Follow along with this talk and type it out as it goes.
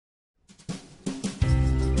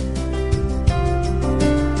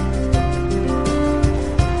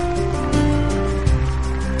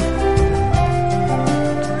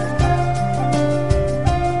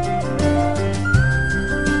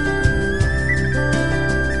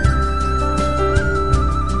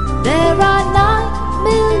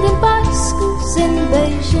in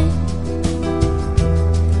Beijing.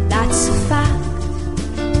 That's a fact.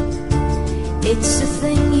 It's a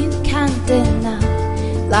thing you can't deny,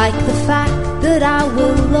 like the fact that I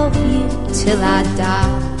will love you till I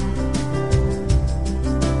die.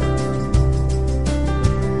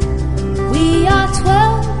 We are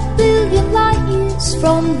 12 billion light years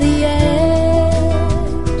from the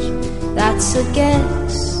edge. That's a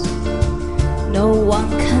guess. No one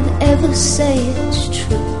can ever say it's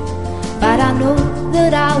true, but I know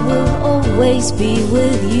that I will always be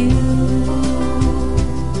with you.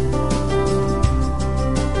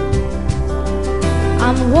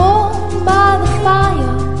 I'm warmed by the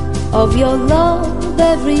fire of your love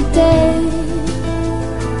every day.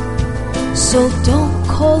 So don't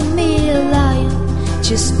call me a liar,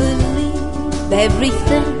 just believe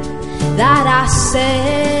everything that I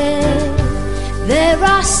say. There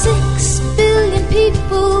are 6 billion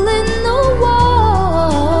people in the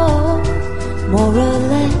world, more or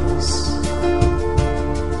less,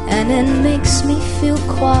 and it makes me feel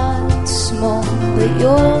quite small, but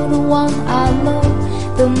you're the one I love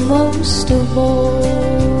the most of all.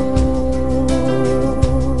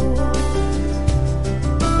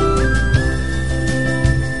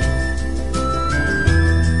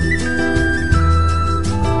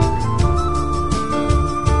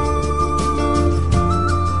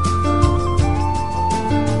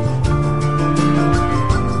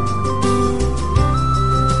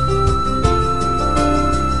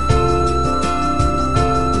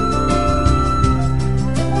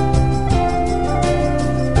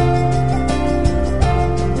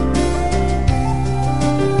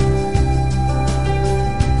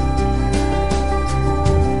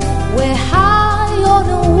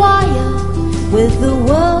 With the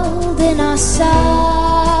world in our sight,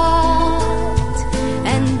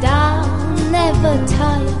 and I'll never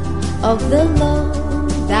tire of the love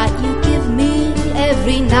that you give me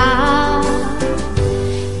every night.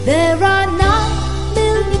 There are 9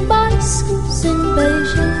 million bicycles in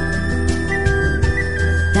Beijing.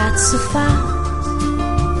 That's a fact.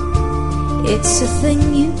 It's a thing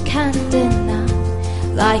you can't deny,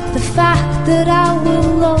 like the fact that I will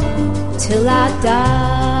love you till I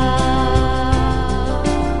die.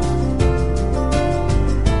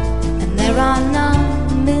 There are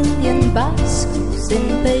 9 million bicycles in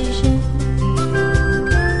Beijing.